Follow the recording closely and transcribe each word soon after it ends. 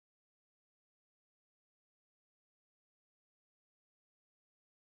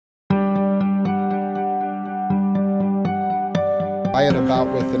I had a bout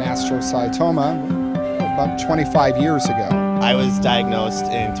with an astrocytoma about 25 years ago. I was diagnosed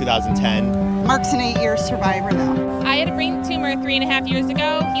in 2010. Mark's an 8-year survivor now. I had a brain tumor 3.5 years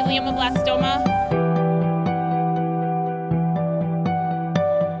ago, glioblastoma.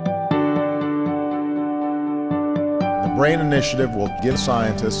 The Brain Initiative will give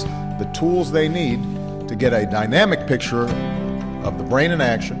scientists the tools they need to get a dynamic picture of the brain in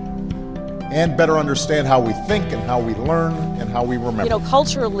action and better understand how we think and how we learn and how we remember. You know,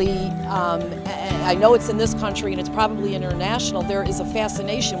 culturally, I know it's in this country and it's probably international, there is a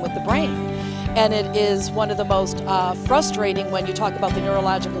fascination with the brain. And it is one of the most frustrating when you talk about the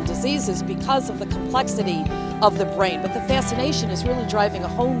neurological diseases because of the complexity of the brain. But the fascination is really driving a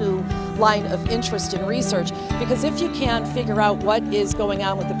whole new line of interest in research, because if you can figure out what is going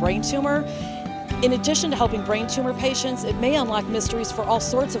on with the brain tumor, in addition to helping brain tumor patients, it may unlock mysteries for all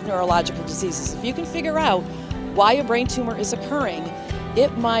sorts of neurological diseases. If you can figure out why a brain tumor is occurring,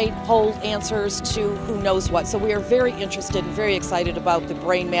 it might hold answers to who knows what. So we are very interested and very excited about the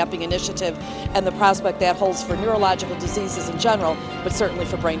Brain Mapping Initiative and the prospect that holds for neurological diseases in general, but certainly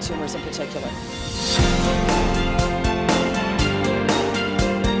for brain tumors in particular.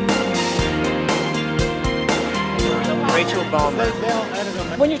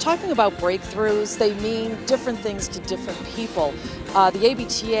 When you're talking about breakthroughs, they mean different things to different people. The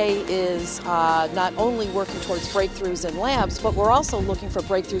ABTA is not only working towards breakthroughs in labs, but we're also looking for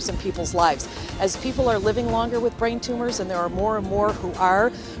breakthroughs in people's lives. As people are living longer with brain tumors, and there are more and more who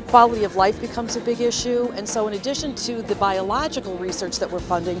are, quality of life becomes a big issue. And so in addition to the biological research that we're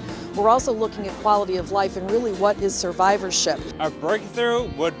funding, we're also looking at quality of life and really what is survivorship. Our breakthrough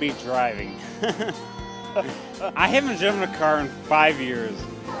would be driving. I haven't driven a car in 5 years.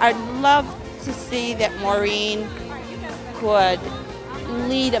 I'd love to see that Maureen could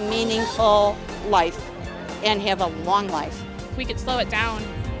lead a meaningful life and have a long life. If we could slow it down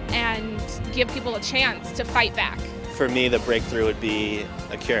and give people a chance to fight back. For me, the breakthrough would be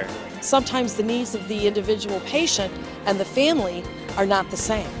a cure. Sometimes the needs of the individual patient and the family are not the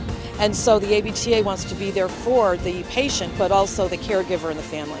same. And so the ABTA wants to be there for the patient, but also the caregiver and the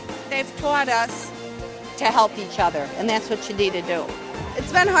family. They've taught us to help each other, and that's what you need to do.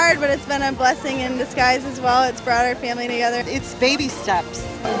 It's been hard, but it's been a blessing in disguise as well. It's brought our family together. It's baby steps.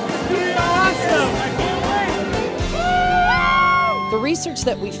 Awesome! I can't wait! The research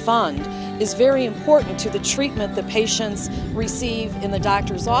that we fund is very important to the treatment the patients receive in the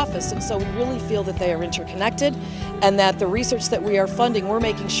doctor's office, and so we really feel that they are interconnected, and that the research that we are funding, we're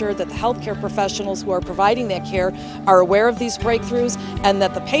making sure that the healthcare professionals who are providing that care are aware of these breakthroughs and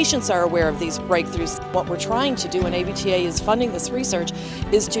that the patients are aware of these breakthroughs. What we're trying to do, and ABTA is funding this research,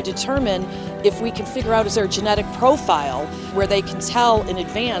 is to determine if we can figure out, is there a genetic profile where they can tell in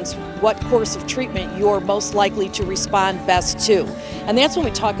advance what course of treatment you're most likely to respond best to. And that's when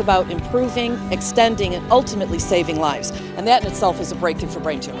we talk about improving, extending, and ultimately saving lives. And that in itself is a breakthrough for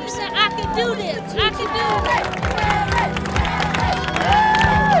brain tumors. I can do this! I can do it!